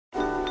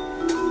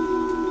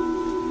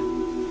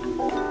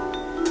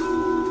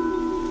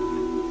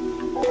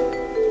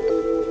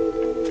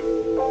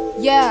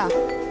Yeah,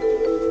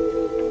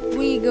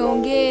 we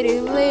gon' get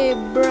it lit,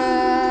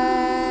 bruh.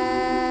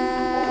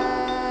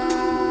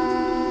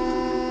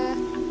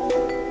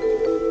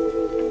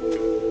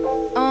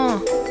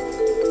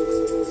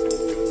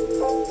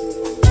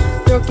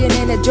 Lurking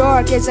in the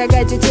dark as I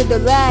guide you to the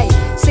light,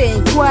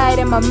 staying quiet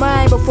in my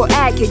mind before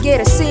I can get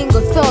a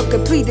single thought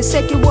complete. The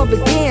second one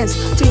begins.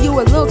 To you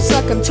it looks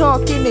like I'm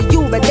talking to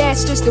you, but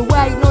that's just the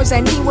white noise I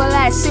need while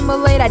I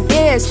assimilate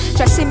ideas.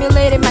 Try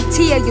simulating my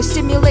tear, you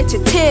stimulate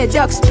your tear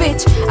ducts,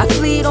 bitch. I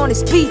fleet on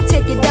this beat,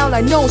 take it down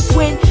like no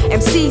swing.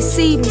 MC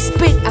see me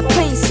spit, I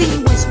plain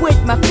see what's with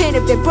my pen.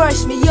 If they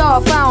brush me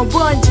off, I don't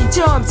bungee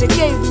jumps. I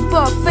gave me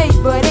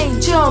buffet, but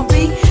ain't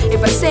jumpy.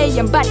 If I say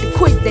I'm about to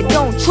quit, they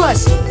don't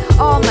trust me.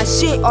 All my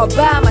shit all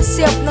by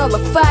myself,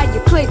 nullify. You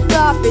click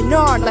up and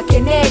on like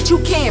an edge you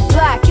can't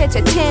block. Catch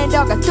a 10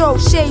 dog, I throw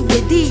shade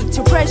with each.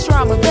 To pressure,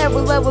 I'm a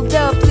level leveled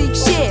up, bleak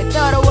shit.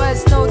 Thought I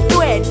was no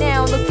threat,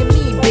 now look at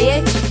me,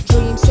 bitch.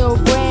 Dream so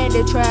grand,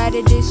 they try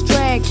to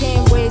distract.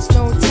 Can't waste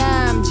no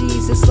time,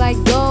 Jesus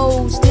like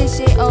ghosts. This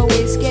shit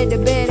always get the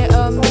better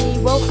of me,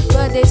 whoa.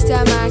 But this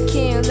time I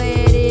can't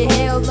let it,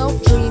 hell no.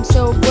 Dream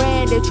so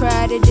grand, they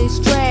try to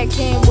distract.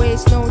 Can't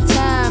waste no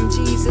time,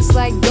 Jesus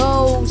like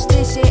ghosts.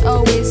 This shit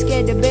always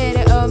get the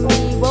better of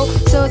me, whoa.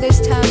 So this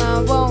time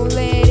I won't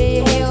let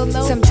it, hell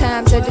no.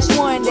 Sometimes I just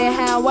wonder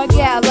how I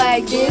got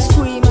like this.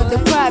 Cream of the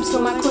crop, so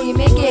my cream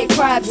it get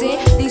crops in.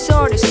 These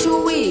artists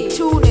too weak,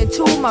 tuned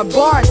into my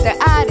bars. The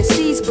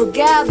odysseys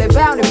beguile, they're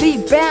bound to be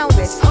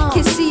boundless.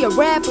 Can see a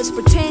rapper's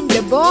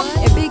pretendable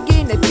and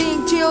begin to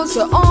think chills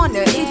are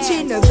honor.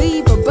 Itching to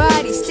leave a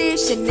body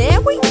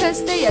stationary,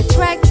 cause they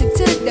attracted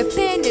to the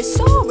pen. It's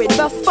sorry,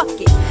 but fuck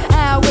it,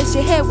 I wish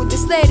your head with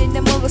this lead in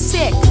the mother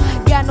sick.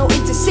 Got no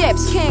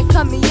intercepts, can't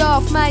cut me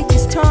off. Mic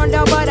is turned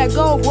out, but I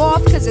go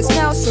off cause it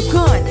smells so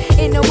good.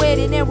 In the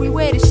way and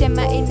everywhere to share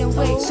my inner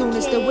way. Soon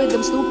as the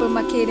rhythm's looping,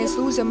 my cadence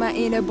losing my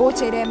inner voice.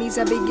 That means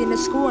I begin to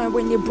screw. And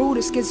when you're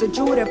brutal, gives a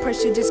Judah.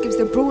 Pressure just gives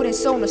the brood and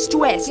so no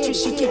stress.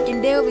 Trishy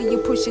kicking daily, you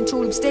pushing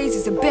tulip stays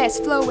is the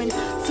best. Flowing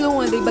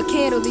fluently, but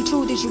candidly,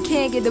 truth is you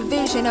can't get the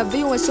vision of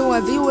viewing. So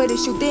I view it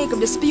as you think I'm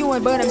just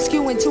spewing, but I'm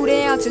skewing to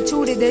the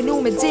altitude of the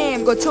Newman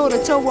Dam. Go toe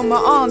to toe with my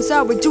arms,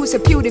 I'll reduce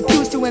imputed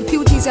pews to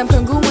imputees. I'm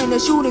congruent, the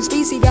shooting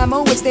species got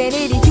more than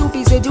 80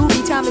 cupies. A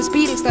doobie, timeless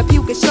beatings, like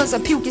puke shows. I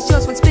puke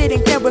shows when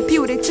spitting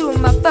therapeutic to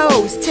my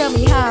foes. Tell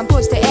me how I'm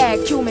supposed to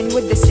act human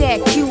with the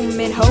sack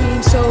human.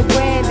 Dream so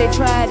grand, they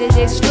try to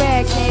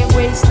distract. Can't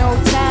waste no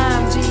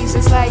time,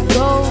 Jesus like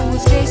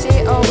ghosts. They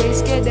shit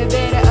always get the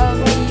better of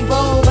me,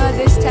 whoa. But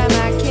this time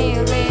I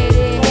can't let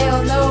it,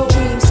 hell no.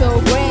 Dream so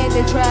grand,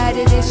 they try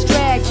to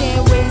distract.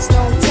 Can't waste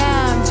no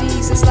time,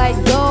 Jesus like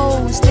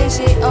ghosts. They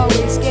shit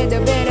always get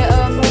the better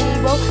of me,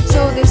 whoa.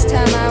 So this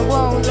time I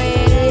won't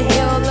let it,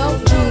 hell no.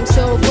 Dream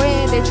so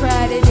grand, they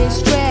try to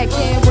distract.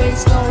 Can't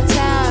waste no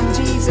time,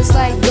 Jesus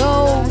like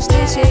ghosts.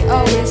 This shit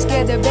always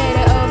get the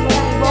better of me,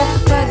 whoa.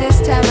 But this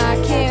time I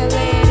can't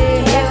let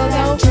it, hell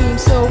no. Dream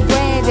so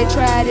grand, they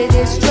try to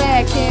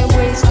distract. Can't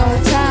waste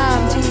no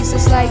time,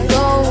 Jesus like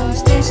ghosts.